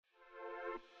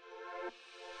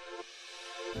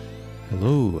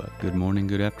Hello, good morning,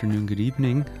 good afternoon, good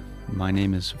evening. My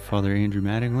name is Father Andrew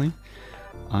Mattingly.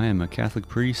 I am a Catholic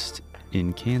priest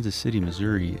in Kansas City,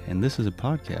 Missouri, and this is a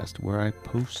podcast where I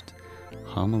post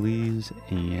homilies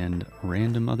and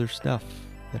random other stuff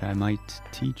that I might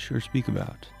teach or speak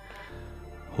about.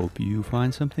 Hope you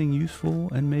find something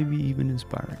useful and maybe even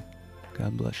inspiring.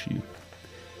 God bless you.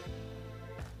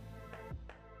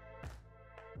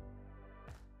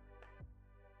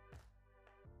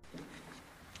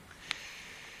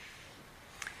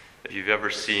 If you've ever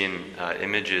seen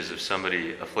images of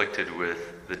somebody afflicted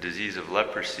with the disease of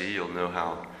leprosy, you'll know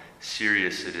how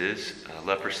serious it is.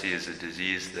 Leprosy is a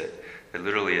disease that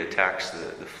literally attacks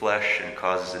the flesh and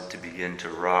causes it to begin to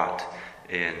rot.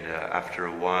 And after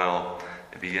a while,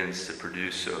 it begins to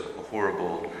produce a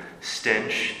horrible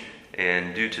stench.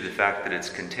 And due to the fact that it's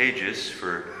contagious,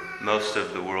 for most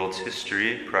of the world's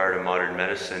history, prior to modern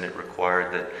medicine, it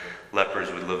required that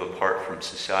lepers would live apart from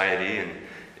society, and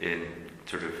in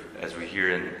sort of, as we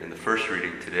hear in the first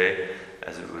reading today,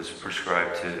 as it was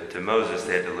prescribed to Moses,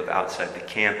 they had to live outside the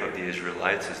camp of the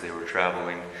Israelites as they were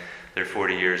traveling their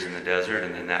 40 years in the desert.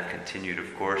 And then that continued,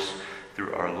 of course,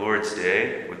 through our Lord's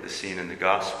day with the scene in the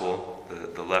gospel.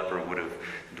 The leper would have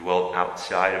dwelt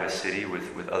outside of a city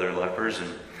with other lepers.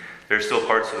 And there are still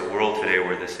parts of the world today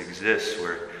where this exists,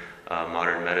 where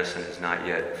modern medicine has not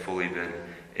yet fully been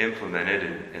implemented,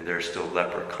 and there are still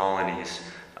leper colonies.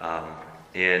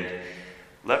 And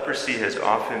leprosy has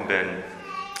often been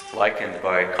likened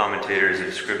by commentators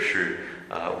of Scripture.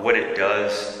 What it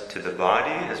does to the body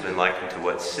has been likened to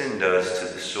what sin does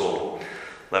to the soul.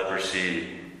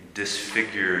 Leprosy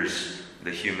disfigures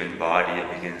the human body.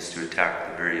 It begins to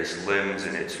attack the various limbs,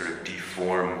 and it sort of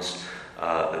deforms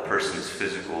the person's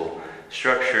physical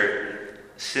structure.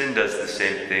 Sin does the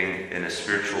same thing in a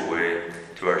spiritual way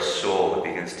to our soul. It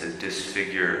begins to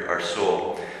disfigure our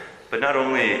soul. But not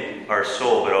only our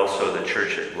soul, but also the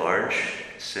church at large.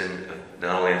 Sin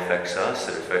not only affects us,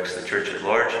 it affects the church at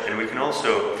large. And we can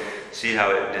also see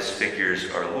how it disfigures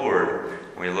our Lord.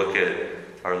 When we look at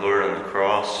our Lord on the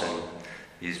cross, and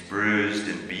he's bruised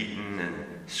and beaten and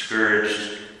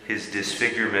scourged, his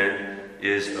disfigurement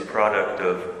is a product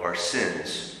of our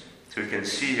sins. So we can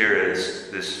see here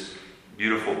as this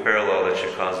beautiful parallel that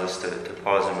should cause us to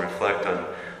pause and reflect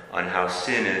on how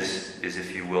sin is,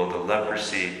 if you will, the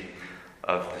leprosy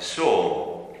of the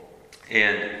soul.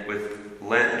 And with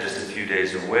Lent just a few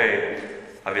days away,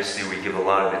 obviously we give a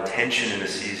lot of attention in the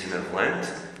season of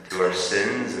Lent to our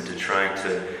sins and to trying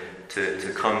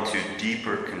to come to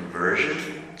deeper conversion,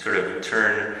 sort of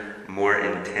turn more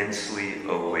intensely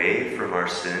away from our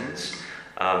sins.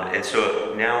 And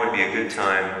so now would be a good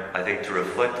time, I think, to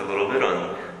reflect a little bit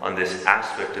on this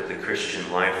aspect of the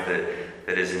Christian life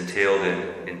that is entailed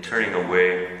in turning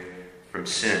away from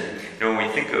sin. You know, when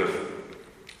we think of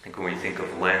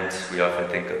Lent, we often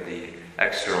think of the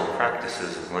external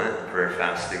practices of Lent, prayer,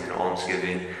 fasting, and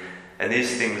almsgiving. And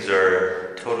these things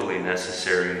are totally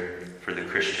necessary for the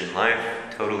Christian life,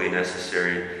 totally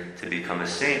necessary to become a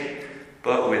saint.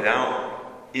 But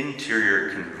without interior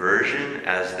conversion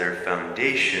as their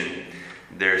foundation,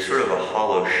 they're sort of a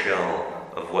hollow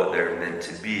shell of what they're meant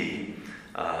to be.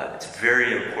 It's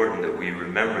very important that we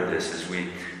remember this as we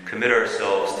commit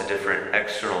ourselves to different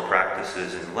external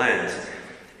practices in Lent.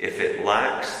 If it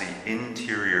lacks the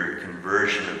interior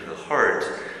conversion of the heart,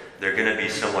 they're going to be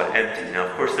somewhat empty. Now,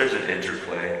 of course, there's an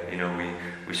interplay. You know,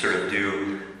 we sort of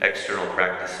do external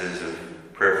practices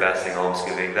of prayer, fasting,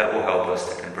 almsgiving. That will help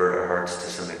us to convert our hearts to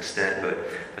some extent,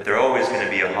 but they're always going to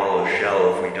be a hollow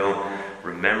shell if we don't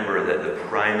remember that the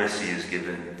primacy is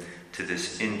given to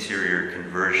this interior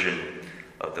conversion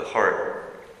of the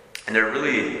heart. And there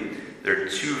are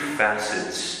two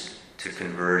facets to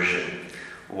conversion.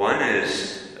 One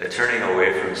is a turning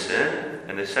away from sin,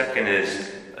 and the second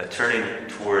is a turning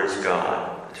towards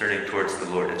God, a turning towards the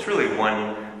Lord. It's really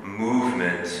one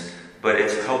movement, but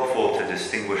it's helpful to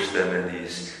distinguish them in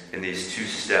these two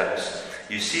steps.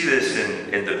 You see this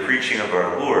in the preaching of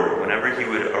our Lord. Whenever he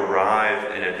would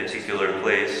arrive in a particular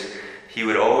place, he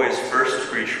would always first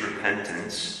preach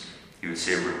repentance. He would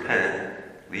say, repent,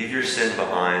 leave your sin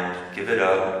behind, give it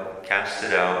up, cast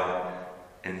it out,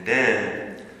 and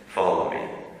then follow me.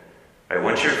 Right?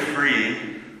 Once you're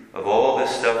free of all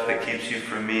this stuff that keeps you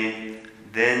from me,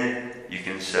 then you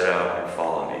can set out and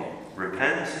follow me.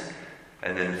 Repent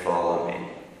and then follow me.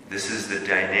 This is the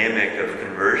dynamic of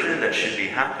conversion that should be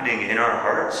happening in our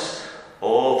hearts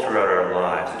all throughout our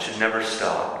lives. It should never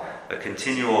stop. A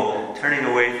continual turning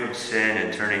away from sin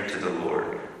and turning to the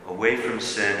Lord. Away from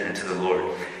sin and to the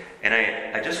Lord. And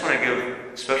I just want to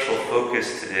give special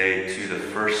focus today to the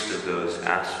first of those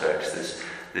aspects,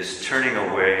 this turning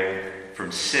away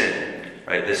from sin,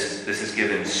 right? This is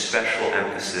given special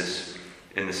emphasis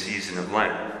in the season of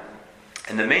Lent.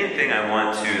 And the main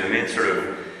sort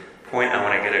of point I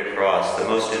want to get across, the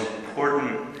most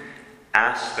important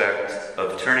aspect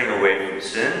of turning away from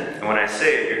sin, and when I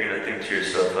say it, you're going to think to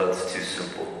yourself, oh, it's too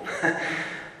simple.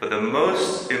 But the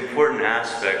most important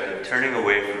aspect of turning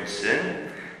away from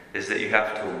sin is that you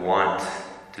have to want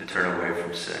to turn away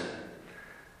from sin.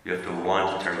 You have to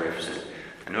want to turn away from sin.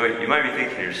 I know you might be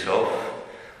thinking to yourself,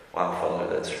 wow,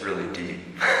 Father, that's really deep.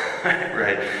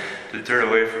 Right? To turn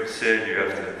away from sin,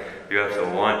 you have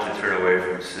to want to turn away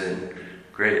from sin.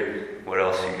 Great. What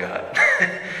else you got?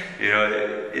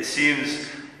 It seems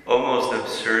almost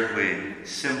absurdly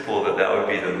simple that would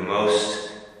be the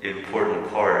most important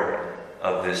part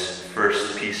of this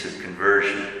first piece of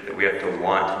conversion, that we have to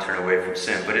want to turn away from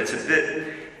sin. But it's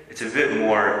a bit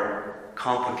more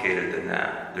complicated than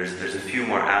that. There's a few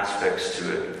more aspects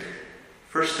to it.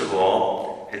 First of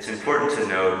all, it's important to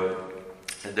note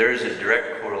that there is a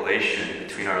direct correlation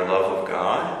between our love of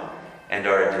God and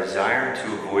our desire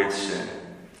to avoid sin.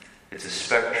 It's a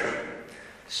spectrum.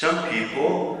 Some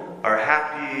people are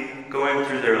happy going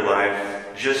through their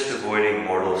life just avoiding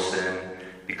mortal sin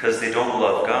because they don't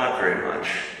love God very much.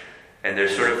 And they're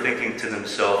sort of thinking to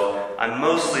themselves, I'm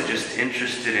mostly just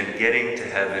interested in getting to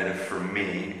heaven for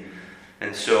me.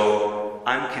 And so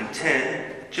I'm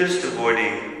content just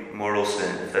avoiding mortal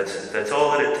sin. If that's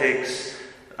all that it takes,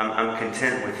 I'm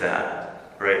content with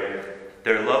that, right?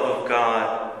 Their love of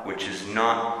God, which is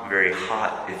not very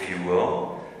hot, if you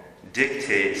will,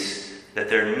 dictates that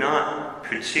they're not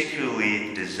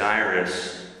particularly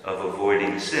desirous of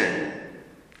avoiding sin.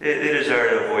 They desire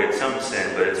to avoid some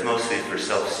sin, but it's mostly for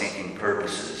self-seeking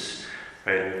purposes,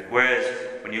 right? Whereas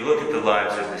when you look at the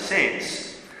lives of the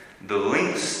saints, the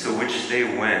lengths to which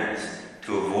they went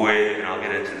to avoid, and I'll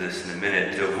get into this in a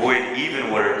minute, to avoid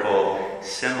even what are called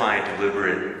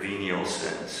semi-deliberate venial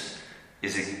sins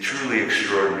is truly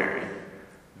extraordinary,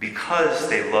 because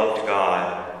they loved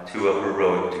God to a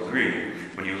heroic degree.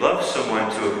 When you love someone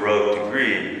to a heroic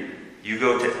degree, you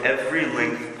go to every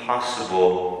length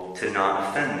possible to not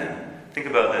offend them. Think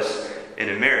about this in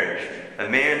a marriage. A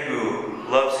man who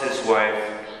loves his wife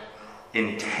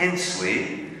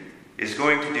intensely is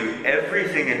going to do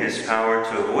everything in his power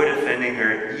to avoid offending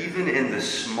her, even in the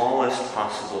smallest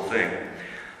possible thing.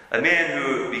 A man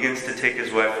who begins to take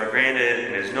his wife for granted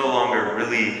and is no longer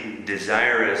really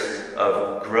desirous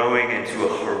of growing into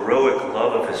a heroic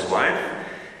love of his wife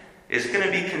is going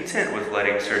to be content with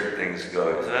letting certain things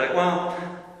go. He's like, well,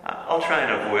 I'll try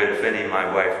and avoid offending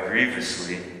my wife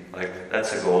grievously. Like,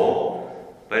 that's a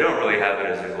goal. But I don't really have it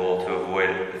as a goal to avoid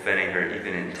offending her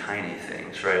even in tiny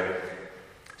things, right?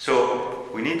 So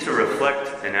we need to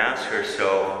reflect and ask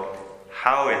ourselves,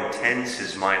 how intense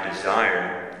is my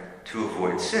desire to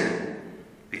avoid sin?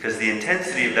 Because the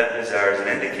intensity of that desire is an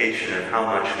indication of how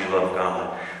much we love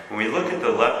God. When we look at the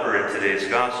leper in today's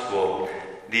gospel,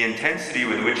 the intensity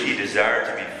with which he desired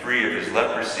to be free of his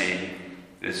leprosy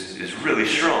is really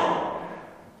strong.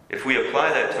 If we apply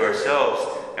that to ourselves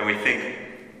and we think,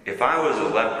 if I was a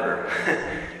leper,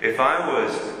 if I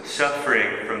was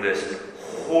suffering from this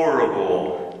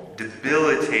horrible,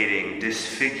 debilitating,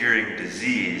 disfiguring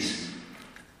disease,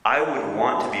 I would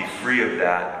want to be free of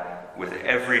that with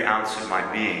every ounce of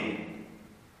my being.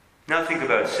 Now think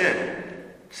about sin.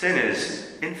 Sin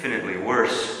is infinitely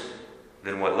worse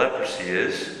than what leprosy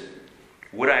is.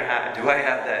 Do I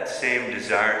have that same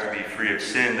desire to be free of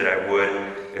sin that I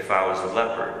would if I was a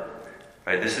leper?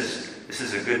 Right? This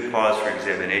is a good pause for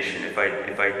examination. If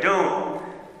I don't,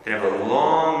 then I have a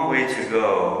long way to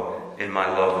go in my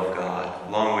love of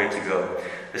God. Long way to go.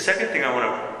 The second thing I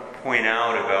want to point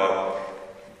out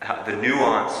about the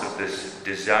nuance of this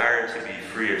desire to be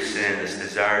free of sin, this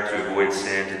desire to avoid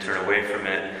sin, to turn away from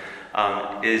it,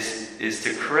 is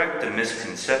to correct the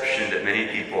misconception that many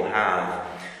people have,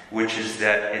 which is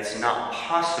that it's not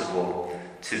possible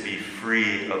to be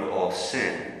free of all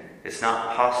sin. It's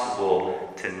not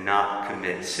possible to not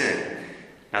commit sin.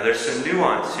 Now there's some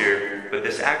nuance here, but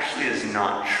this actually is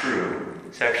not true.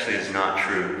 This actually is not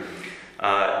true.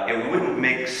 It wouldn't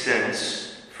make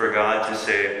sense for God to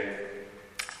say,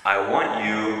 I want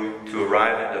you to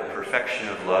arrive at the perfection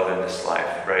of love in this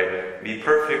life, right? Be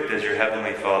perfect as your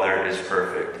heavenly Father is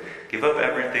perfect. Give up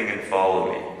everything and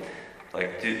follow me.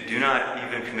 Like, do not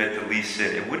even commit the least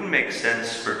sin. It wouldn't make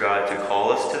sense for God to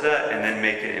call us to that and then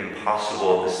make it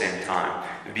impossible at the same time.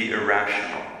 It'd be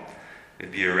irrational.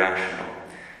 It'd be irrational.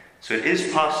 So it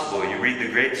is possible. You read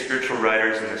the great spiritual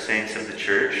writers and the saints of the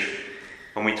church.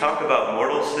 When we talk about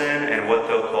mortal sin and what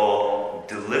they'll call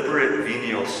deliberate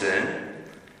venial sin,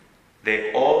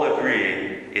 they all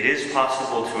agree it is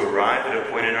possible to arrive at a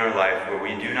point in our life where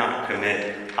we do not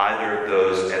commit either of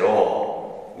those at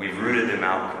all. We've rooted them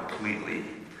out completely.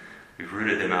 We've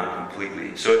rooted them out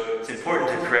completely. So it's important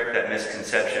to correct that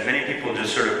misconception. Many people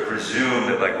just sort of presume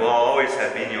that, like, well, I'll always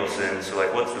have venial sins, so,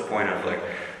 like, what's the point of, like,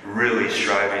 really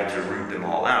striving to root them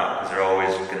all out? Because they're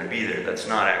always going to be there. That's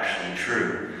not actually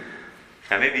true.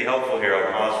 Now, it may be helpful here,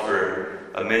 I'll pause for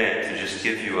a minute to just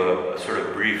give you a sort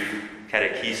of brief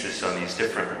catechesis on these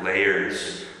different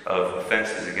layers of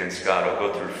offenses against God. I'll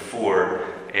go through 4,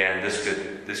 and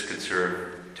this could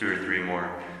serve 2 or 3 more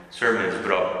sermons,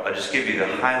 but I'll just give you the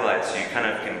highlights so you kind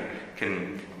of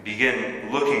can begin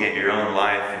looking at your own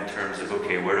life in terms of,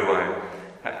 okay,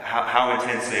 how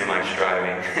intensely am I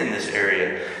striving in this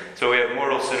area? So we have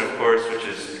mortal sin, of course, which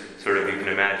is sort of, you can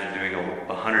imagine doing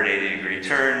a 180-degree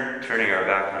turn, turning our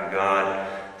back on God,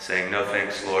 saying, no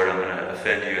thanks, Lord, I'm going to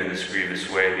offend you in this grievous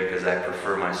way because I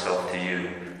prefer myself to you,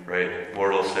 right?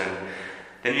 Mortal sin.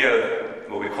 Then you have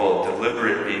what we call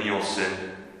deliberate venial sin,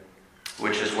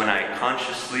 which is when I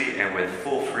consciously and with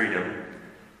full freedom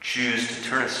choose to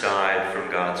turn aside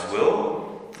from God's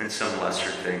will in some lesser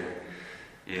thing.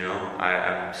 You know,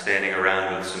 I'm standing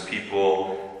around with some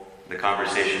people, the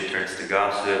conversation turns to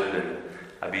gossip, and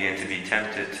I begin to be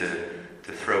tempted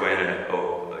to throw in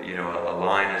a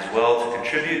line as well to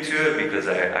contribute to it because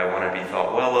I want to be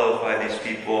thought well of by these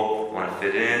people, want to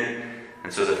fit in.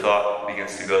 And so the thought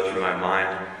begins to go through my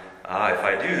mind, if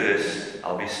I do this,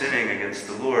 I'll be sinning against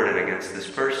the Lord and against this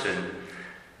person.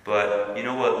 But you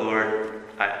know what, Lord?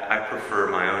 I prefer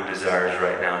my own desires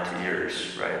right now to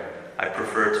yours, right? I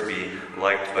prefer to be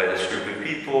liked by this group of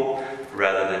people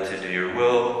rather than to do your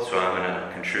will, so I'm going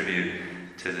to contribute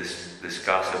to this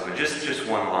gossip. But just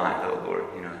one line, though, Lord,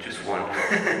 just one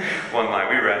one line.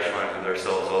 We rationalize with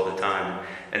ourselves all the time.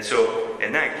 And so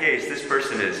in that case, this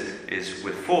person is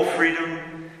with full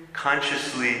freedom,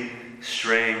 consciously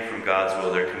straying from God's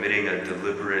will. They're committing a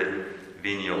deliberate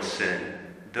venial sin.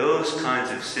 Those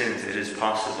kinds of sins, it is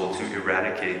possible to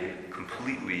eradicate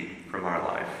completely from our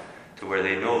life, to where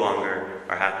they no longer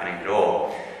are happening at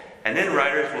all. And then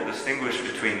writers will distinguish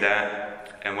between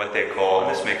that and what they call,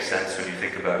 and this makes sense when you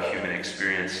think about human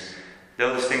experience,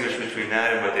 they'll distinguish between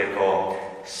that and what they call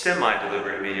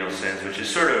semi-deliberate venial sins, which is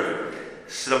sort of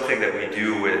something that we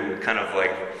do with kind of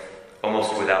like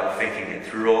almost without thinking it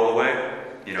through all the way.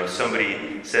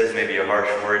 Somebody says maybe a harsh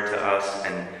word to us,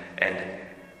 and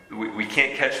we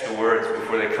can't catch the words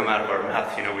before they come out of our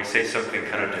mouth. We say something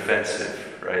kind of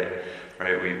defensive, right?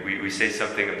 We say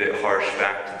something a bit harsh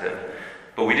back to them.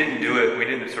 But we didn't do it, we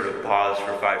didn't sort of pause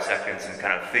for 5 seconds and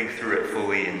kind of think through it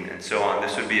fully and so on.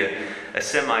 This would be a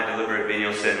semi-deliberate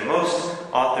venial sin. Most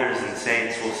authors and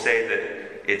saints will say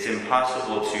that it's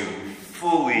impossible to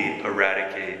fully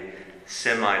eradicate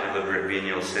semi-deliberate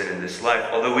venial sin in this life,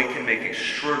 although we can make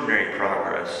extraordinary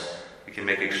progress. We can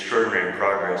make extraordinary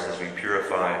progress as we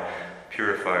purify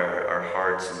our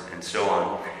hearts and so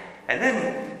on. And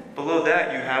then below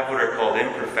that you have what are called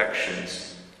imperfections.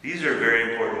 These are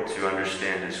very important to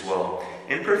understand as well.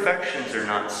 Imperfections are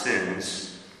not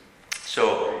sins.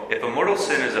 So if a mortal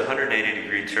sin is a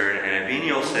 180-degree turn and a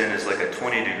venial sin is like a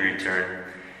 20-degree turn,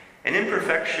 an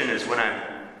imperfection is when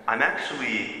I'm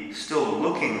actually still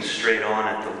looking straight on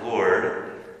at the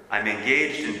Lord. I'm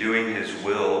engaged in doing His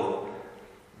will,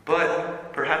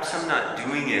 but perhaps I'm not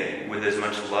doing it with as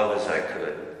much love as I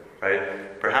could,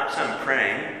 right? Perhaps I'm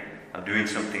praying, I'm doing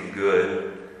something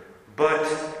good, but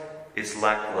it's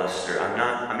lackluster. I'm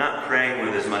not praying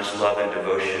with as much love and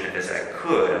devotion as I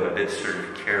could. I'm a bit sort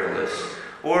of careless.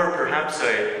 Or perhaps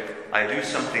I do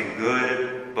something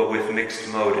good, but with mixed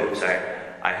motives.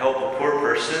 I help a poor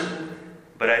person,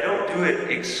 but I don't do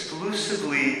it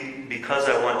exclusively because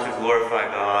I want to glorify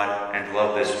God and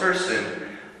love this person.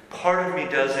 Part of me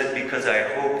does it because I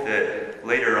hope that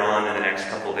later on in the next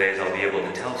couple days I'll be able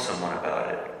to tell someone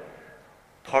about it.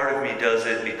 Part of me does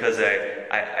it because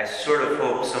I sort of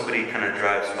hope somebody kind of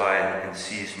drives by and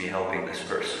sees me helping this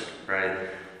person, right?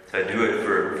 So I do it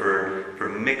for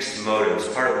mixed motives.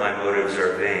 Part of my motives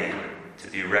are vain, to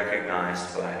be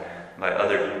recognized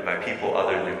by people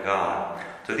other than God.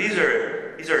 So these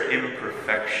are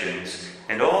imperfections,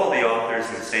 and all the authors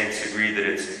and saints agree that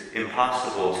it's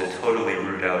impossible to totally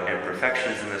root out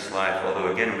imperfections in this life,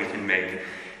 although again we can make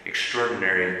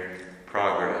extraordinary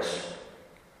progress.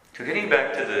 So getting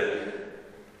back to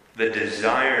the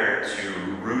desire to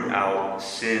root out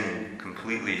sin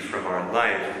completely from our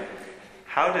life,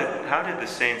 how did the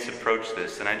saints approach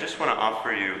this? And I just want to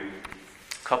offer you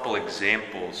a couple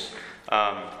examples.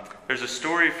 There's a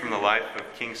story from the life of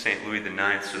King St. Louis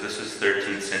IX, so this is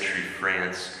 13th century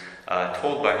France.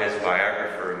 told by his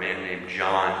biographer, a man named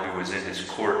John, who was in his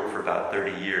court for about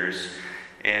 30 years.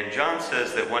 And John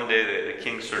says that one day the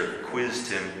king sort of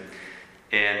quizzed him,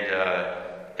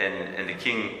 and the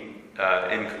king,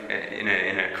 in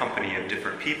a company of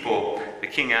different people, the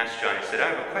king asked John, he said, "I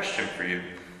have a question for you."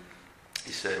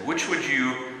 He said, "Which would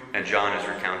you," and John is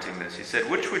recounting this, he said,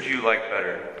 "which would you like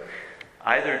better?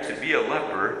 Either to be a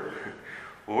leper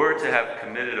or to have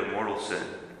committed a mortal sin?"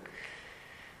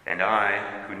 And I,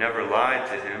 who never lied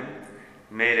to him,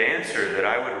 made answer that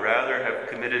I would rather have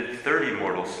committed 30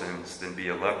 mortal sins than be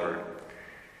a leper.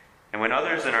 And when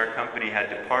others in our company had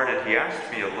departed, he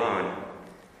asked me alone,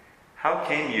 "How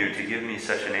came you to give me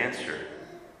such an answer?"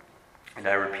 And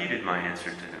I repeated my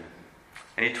answer to him.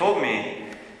 And he told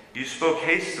me, "You spoke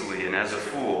hastily and as a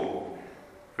fool,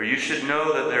 for you should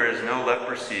know that there is no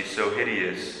leprosy so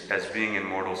hideous as being in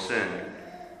mortal sin,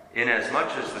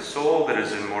 inasmuch as the soul that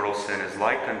is in mortal sin is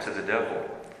like unto the devil.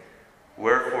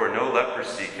 Wherefore no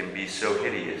leprosy can be so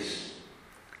hideous.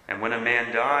 And when a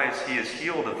man dies, he is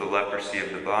healed of the leprosy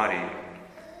of the body.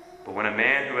 But when a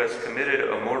man who has committed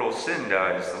a mortal sin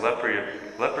dies, the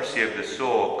leprosy of the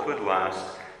soul could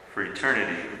last for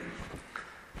eternity.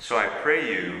 So I pray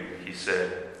you," he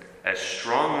said, "as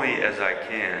strongly as I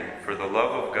can, for the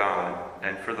love of God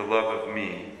and for the love of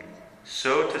me,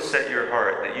 so to set your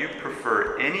heart that you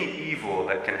prefer any evil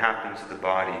that can happen to the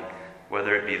body,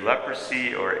 whether it be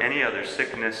leprosy or any other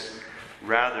sickness,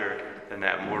 rather than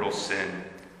that mortal sin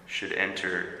should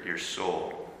enter your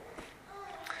soul."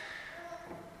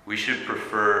 We should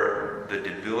prefer the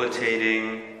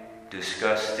debilitating,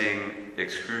 disgusting,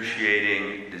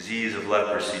 excruciating disease of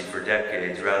leprosy for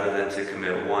decades rather than to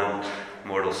commit one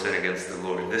mortal sin against the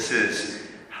Lord. This is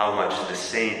how much the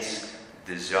saints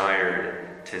desired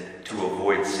to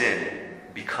avoid sin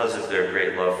because of their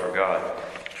great love for God.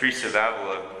 Teresa of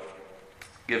Avila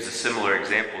gives a similar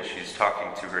example. She's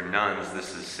talking to her nuns.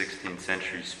 This is 16th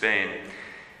century Spain.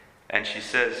 And she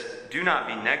says, "Do not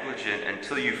be negligent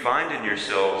until you find in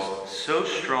yourselves so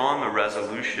strong a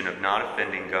resolution of not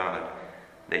offending God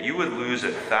that you would lose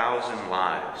 1,000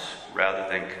 lives rather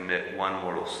than commit one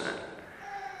mortal sin."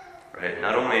 Right?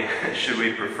 Not only should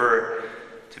we prefer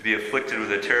to be afflicted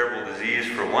with a terrible disease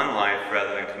for one life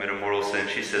rather than commit a mortal sin,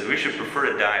 she says we should prefer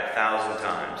to die 1,000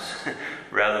 times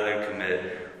rather than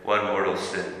commit one mortal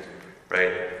sin.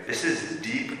 Right? This is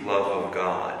deep love of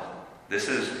God. This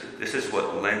is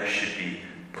what Lent should be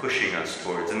pushing us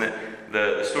towards. And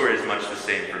the story is much the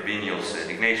same for venial sin.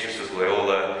 Ignatius of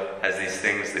Loyola has these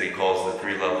things that he calls the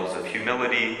 3 levels of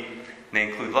humility. And they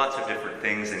include lots of different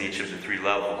things in each of the 3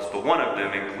 levels. But one of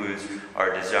them includes our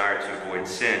desire to avoid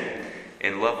sin.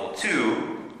 In level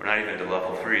 2, we're not even to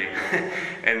level 3,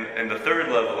 and the 3rd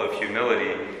level of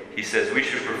humility, he says we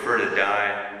should prefer to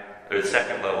die, or the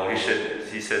 2nd level,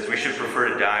 he says we should prefer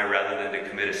to die rather than to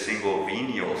commit a single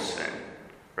venial sin.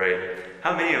 Right?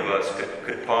 How many of us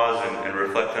could pause and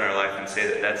reflect on our life and say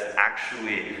that that's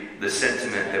actually the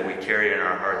sentiment that we carry in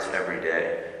our hearts every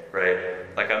day? Right?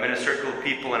 Like, I'm in a circle of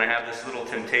people and I have this little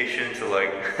temptation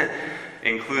to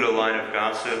include a line of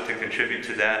gossip to contribute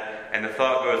to that, and the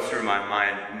thought goes through my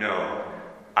mind, no,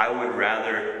 I would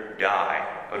rather die.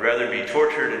 I would rather be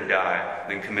tortured and die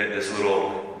than commit this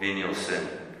little venial sin.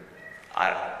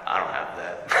 I don't have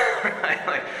that.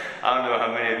 Right? I don't know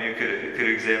how many of you could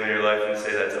examine your life and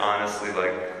say that's honestly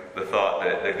the thought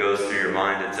that goes through your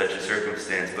mind in such a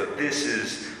circumstance. But this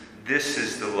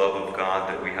is the love of God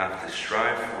that we have to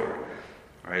strive for.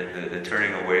 Right? The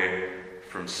turning away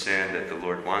from sin that the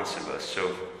Lord wants of us.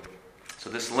 So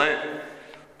this Lent,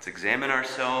 let's examine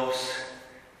ourselves,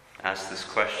 ask this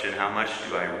question: how much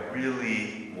do I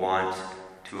really want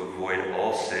to avoid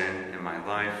all sin in my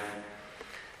life?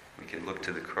 We can look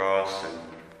to the cross and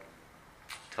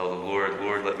tell the Lord,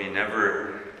 "Lord, let me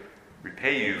never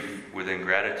repay you with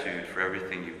ingratitude for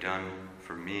everything you've done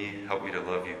for me. Help me to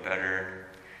love you better."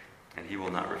 And he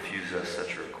will not refuse us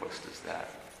such a request as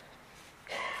that.